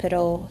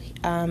hospital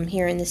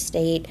here in the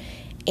state,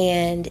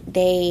 and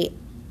they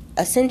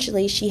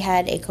essentially she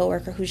had a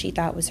coworker who she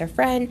thought was her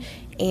friend,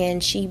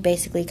 and she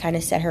basically kind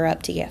of set her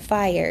up to get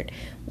fired.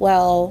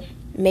 Well,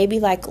 maybe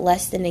like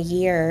less than a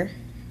year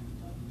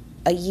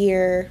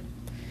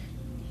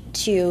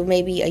to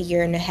maybe a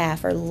year and a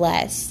half or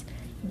less,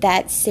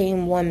 that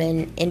same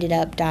woman ended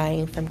up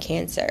dying from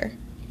cancer.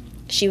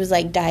 She was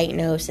like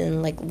diagnosed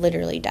and like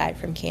literally died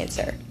from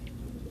cancer.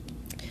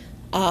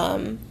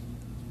 And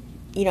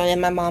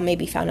my mom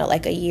maybe found out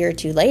like a year or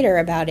two later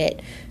about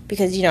it,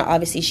 because,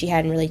 obviously she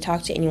hadn't really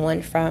talked to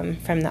anyone from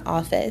the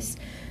office.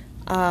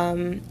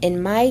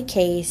 In my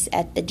case,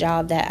 at the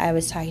job that I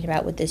was talking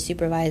about with the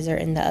supervisor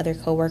and the other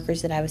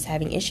coworkers that I was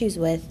having issues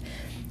with,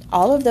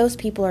 all of those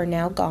people are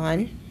now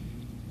gone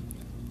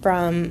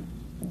from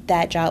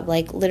that job.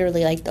 Like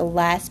literally, like the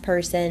last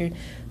person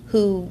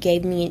who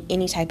gave me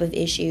any type of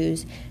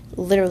issues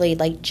literally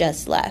like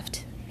just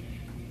left.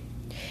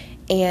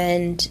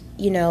 And,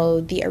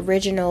 the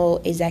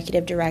original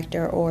executive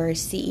director or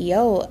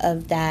CEO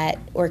of that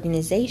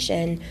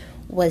organization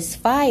was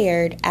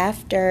fired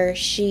after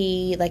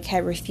she like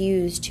had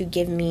refused to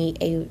give me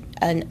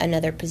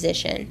another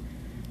position.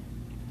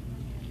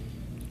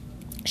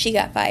 She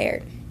got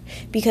fired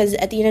because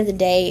at the end of the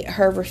day,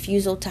 her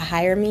refusal to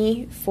hire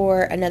me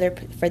for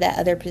that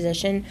other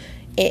position,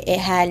 it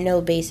had no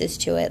basis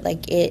to it.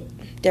 Like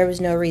there was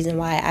no reason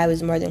why I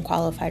was more than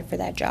qualified for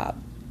that job.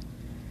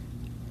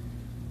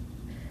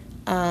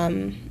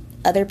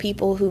 Other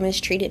people who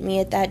mistreated me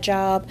at that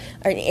job,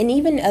 and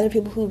even other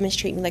people who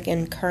mistreat me like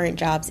in current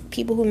jobs,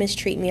 people who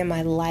mistreat me in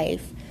my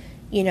life,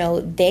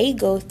 they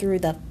go through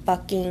the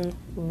fucking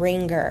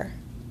ringer.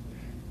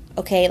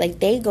 Okay, like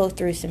they go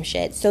through some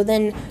shit. So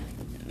then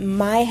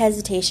my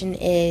hesitation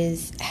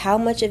is, how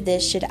much of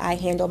this should I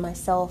handle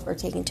myself or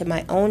take into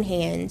my own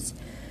hands?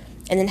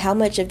 And then how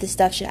much of this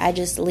stuff should I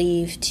just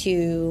leave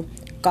to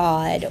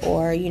God,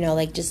 or,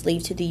 just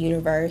leave to the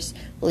universe,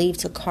 leave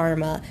to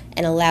karma,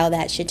 and allow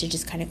that shit to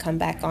just kind of come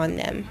back on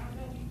them?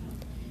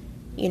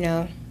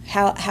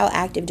 How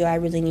active do I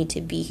really need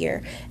to be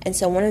here? And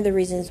so one of the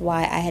reasons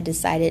why I had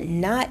decided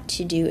not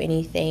to do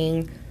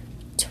anything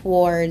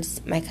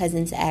towards my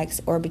cousin's ex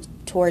or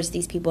towards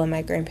these people in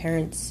my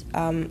grandparents'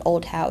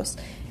 old house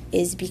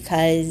is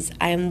because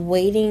I'm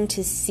waiting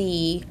to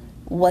see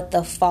what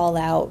the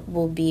fallout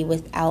will be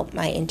without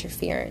my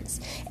interference.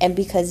 And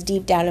because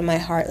deep down in my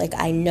heart, like,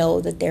 I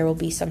know that there will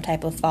be some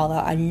type of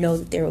fallout. I know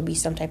that there will be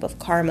some type of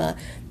karma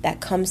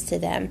that comes to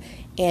them.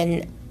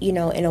 And,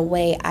 in a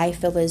way, I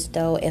feel as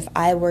though if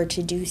I were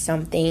to do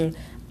something,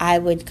 I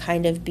would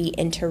kind of be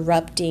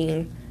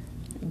interrupting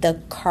the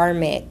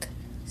karmic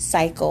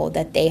cycle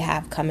that they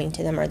have coming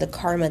to them, or the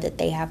karma that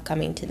they have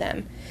coming to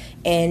them.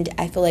 And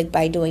I feel like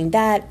by doing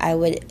that, I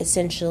would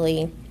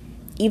essentially,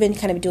 even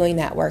kind of doing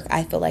that work,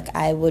 I feel like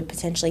I would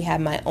potentially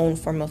have my own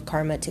form of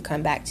karma to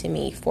come back to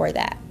me for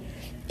that,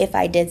 if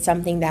I did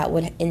something that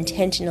would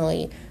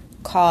intentionally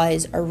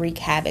cause or wreak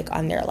havoc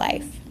on their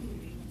life.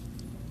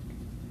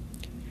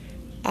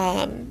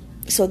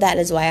 So that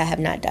is why I have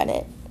not done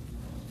it.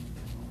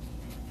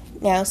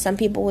 Now, some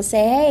people will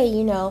say,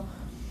 hey,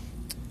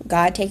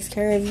 God takes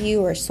care of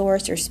you, or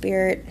source or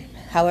spirit,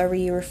 however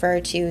you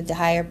refer to the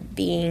higher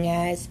being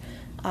as.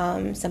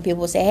 Some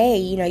people will say, hey,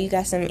 you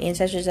got some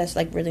ancestors that's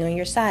like really on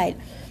your side.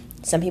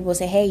 Some people will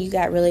say, hey, you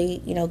got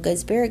really, good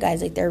spirit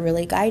guides, like they're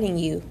really guiding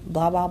you,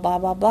 blah, blah, blah,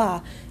 blah,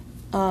 blah.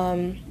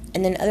 And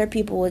then other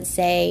people would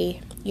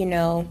say,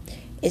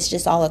 it's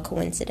just all a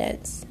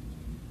coincidence.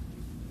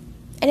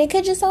 And it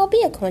could just all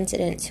be a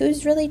coincidence.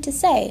 Who's really to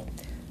say?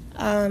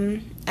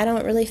 I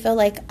don't really feel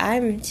like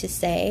I'm to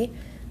say,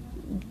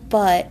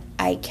 but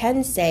I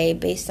can say,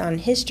 based on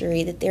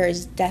history, that there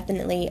is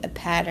definitely a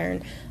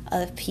pattern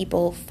of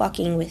people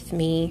fucking with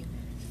me.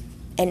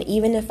 And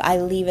even if I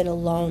leave it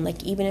alone,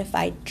 like even if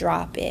I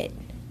drop it,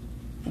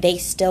 they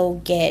still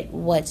get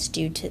what's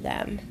due to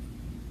them.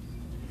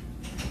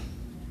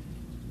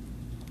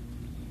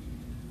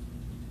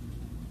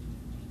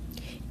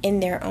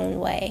 In their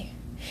own way.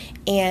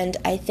 And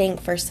I think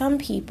for some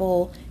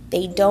people,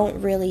 they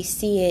don't really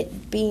see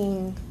it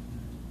being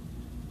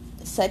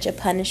such a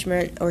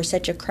punishment or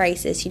such a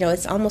crisis.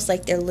 It's almost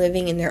like they're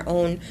living in their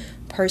own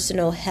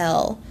personal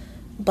hell.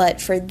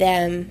 But for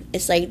them,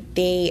 it's like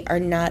they are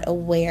not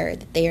aware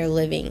that they are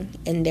living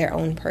in their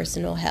own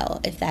personal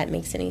hell, if that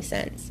makes any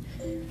sense.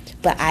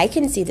 But I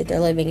can see that they're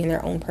living in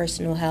their own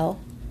personal hell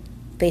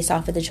based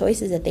off of the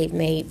choices that they've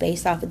made,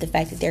 based off of the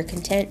fact that they're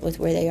content with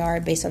where they are,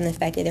 based on the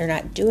fact that they're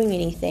not doing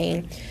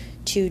anything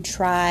to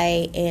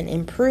try and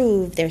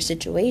improve their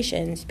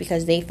situations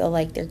because they feel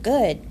like they're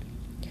good.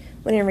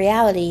 When in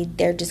reality,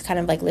 they're just kind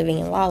of like living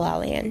in la la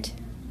land.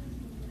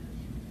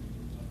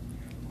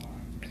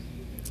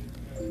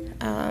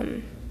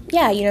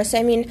 So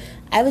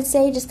I would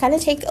say just kind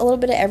of take a little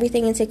bit of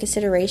everything into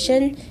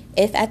consideration.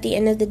 If at the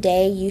end of the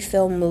day you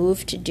feel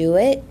moved to do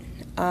it,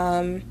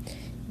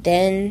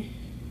 then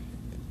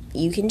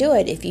you can do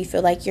it. If you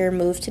feel like you're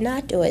moved to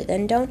not do it,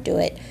 then don't do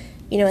it.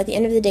 At the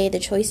end of the day, the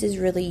choice is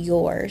really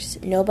yours.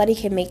 Nobody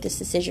can make this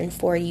decision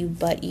for you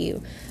but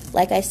you.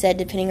 Like I said,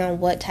 depending on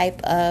what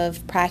type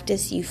of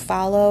practice you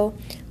follow,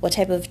 what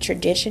type of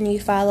tradition you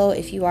follow,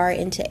 if you are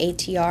into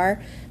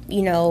ATR,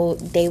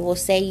 they will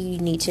say you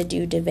need to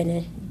do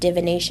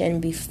divination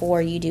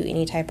before you do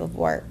any type of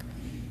work,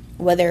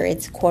 whether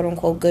it's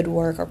quote-unquote good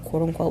work or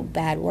quote-unquote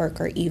bad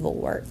work or evil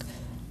work.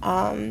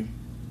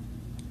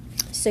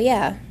 So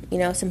yeah,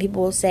 some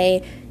people will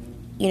say,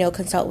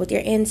 consult with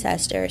your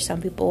ancestors. Some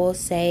people will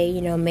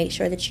say, make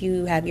sure that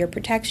you have your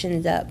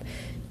protections up.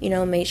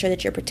 Make sure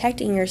that you're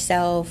protecting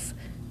yourself,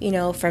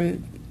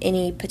 from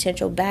any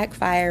potential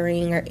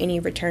backfiring or any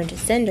return to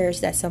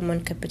senders that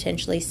someone could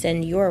potentially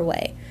send your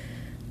way.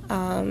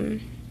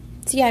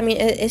 So yeah,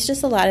 it's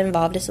just a lot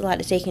involved. It's a lot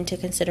to take into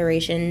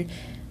consideration.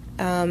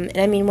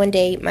 And one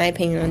day my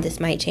opinion on this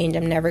might change.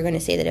 I'm never going to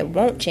say that it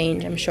won't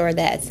change. I'm sure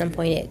that at some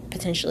point it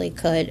potentially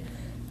could.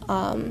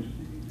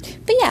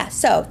 But yeah,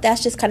 so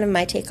that's just kind of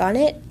my take on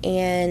it.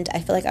 And I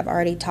feel like I've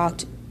already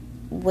talked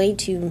way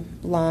too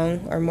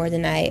long or more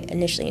than I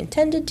initially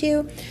intended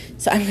to.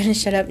 So I'm going to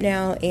shut up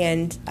now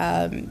and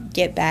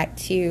get back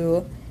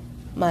to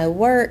my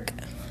work.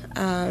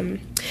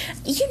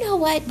 You know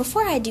what?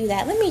 Before I do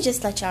that, let me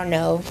just let y'all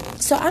know.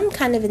 So I'm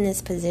kind of in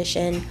this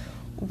position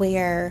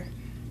where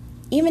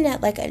even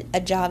at like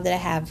a job that I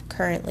have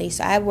currently,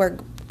 so I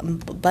work a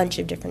bunch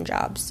of different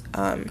jobs.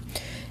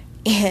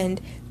 And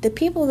the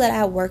people that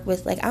I work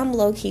with, like, I'm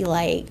low-key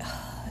like,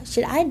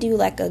 should I do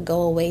like a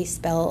go-away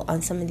spell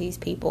on some of these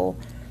people?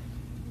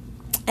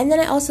 And then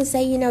I also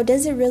say,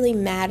 does it really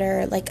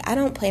matter? Like, I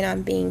don't plan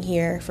on being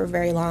here for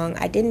very long.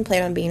 I didn't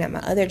plan on being at my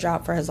other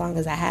job for as long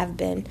as I have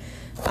been.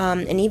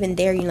 And even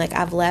there,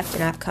 I've left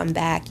and I've come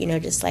back,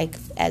 just like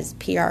as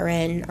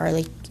PRN or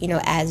like,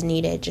 as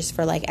needed, just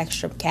for like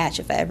extra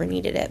cash if I ever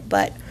needed it.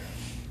 But,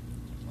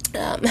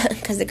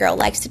 because the girl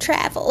likes to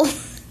travel.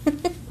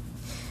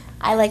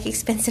 I like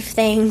expensive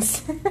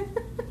things.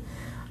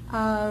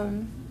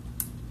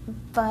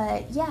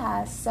 But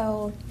yeah,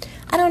 so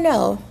I don't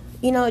know.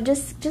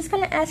 Just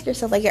kind of ask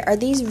yourself, like, are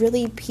these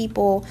really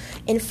people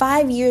in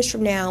 5 years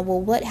from now? Will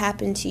what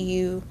happened to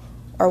you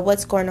or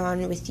what's going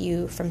on with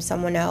you from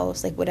someone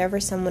else, like whatever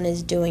someone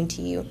is doing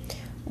to you,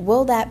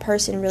 will that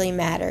person really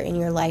matter in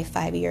your life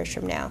 5 years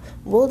from now?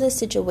 Will this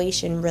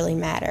situation really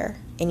matter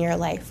in your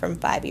life from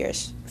 5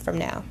 years from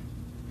now?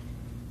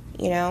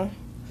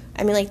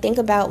 Think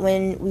about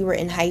when we were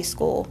in high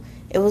school.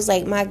 It was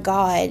like, my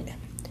God,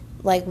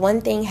 like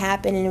one thing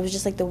happened and it was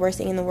just like the worst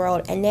thing in the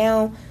world. And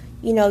now,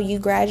 you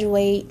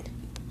graduate.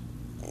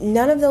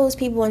 None of those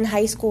people in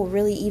high school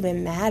really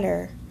even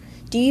matter.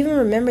 Do you even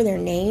remember their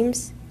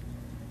names?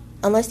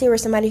 Unless they were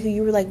somebody who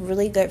you were like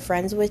really good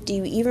friends with, do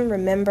you even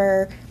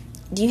remember?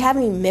 Do you have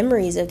any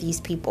memories of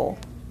these people?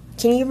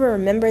 Can you even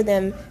remember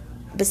them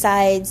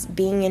besides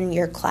being in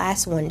your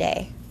class one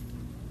day?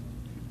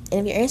 And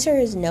if your answer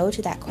is no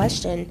to that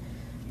question,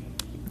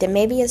 then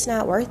maybe it's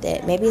not worth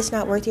it. Maybe it's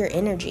not worth your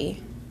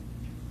energy.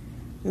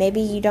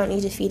 Maybe you don't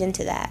need to feed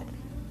into that.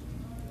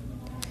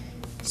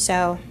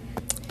 So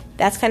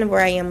that's kind of where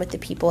I am with the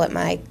people at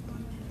my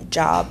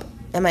job,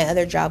 at my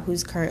other job,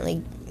 who's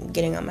currently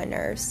getting on my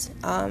nerves.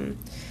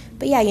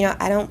 But yeah,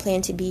 I don't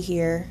plan to be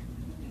here.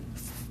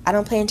 I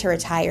don't plan to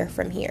retire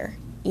from here.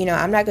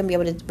 I'm not going to be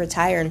able to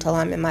retire until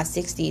I'm in my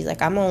 60s.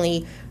 Like, I'm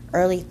only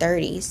early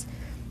 30s.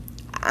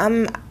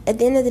 At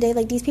the end of the day,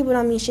 like, these people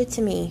don't mean shit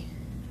to me.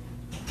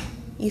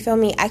 You feel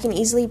me? I can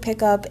easily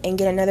pick up and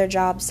get another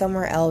job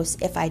somewhere else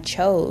if I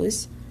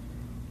chose.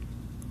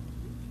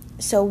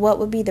 So what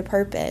would be the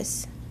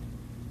purpose?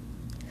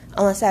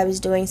 Unless I was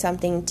doing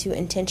something to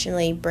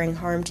intentionally bring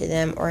harm to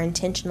them or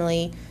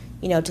intentionally,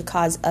 to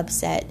cause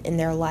upset in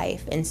their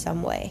life in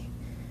some way.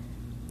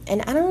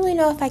 And I don't really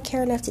know if I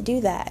care enough to do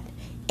that.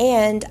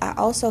 And I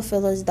also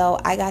feel as though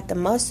I got the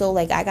muscle,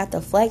 like I got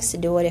the flex to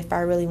do it if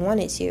I really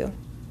wanted to.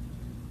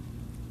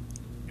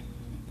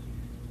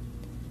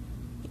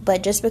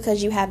 But just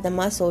because you have the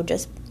muscle,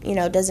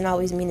 doesn't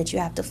always mean that you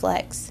have to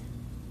flex.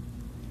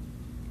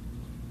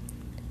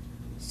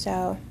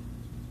 So,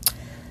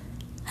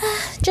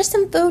 just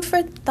some food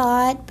for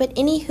thought. But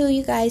anywho,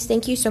 you guys,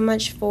 thank you so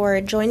much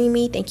for joining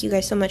me. Thank you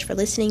guys so much for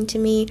listening to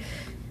me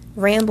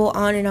ramble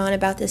on and on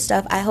about this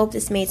stuff. I hope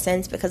this made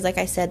sense because, like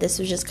I said, this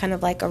was just kind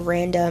of like a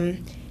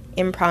random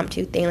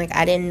impromptu thing. Like,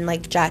 I didn't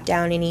like jot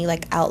down any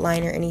like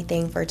outline or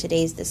anything for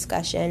today's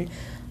discussion.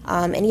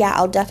 And yeah,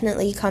 I'll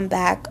definitely come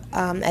back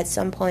at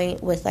some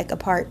point with like a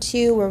part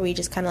 2 where we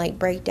just kind of like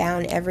break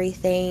down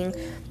everything.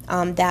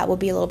 That will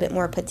be a little bit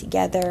more put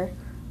together.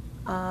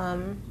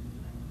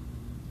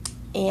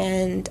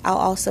 And I'll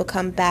also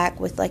come back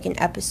with like an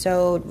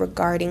episode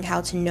regarding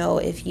how to know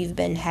if you've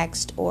been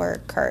hexed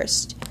or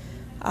cursed,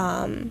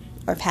 or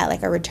have had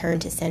like a return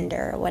to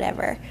sender or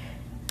whatever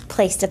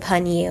placed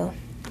upon you.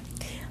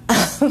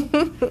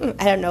 I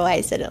don't know why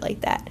I said it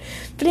like that.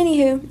 But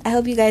anywho, I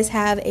hope you guys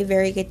have a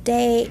very good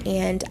day,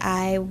 and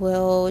I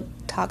will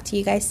talk to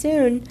you guys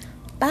soon.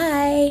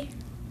 Bye!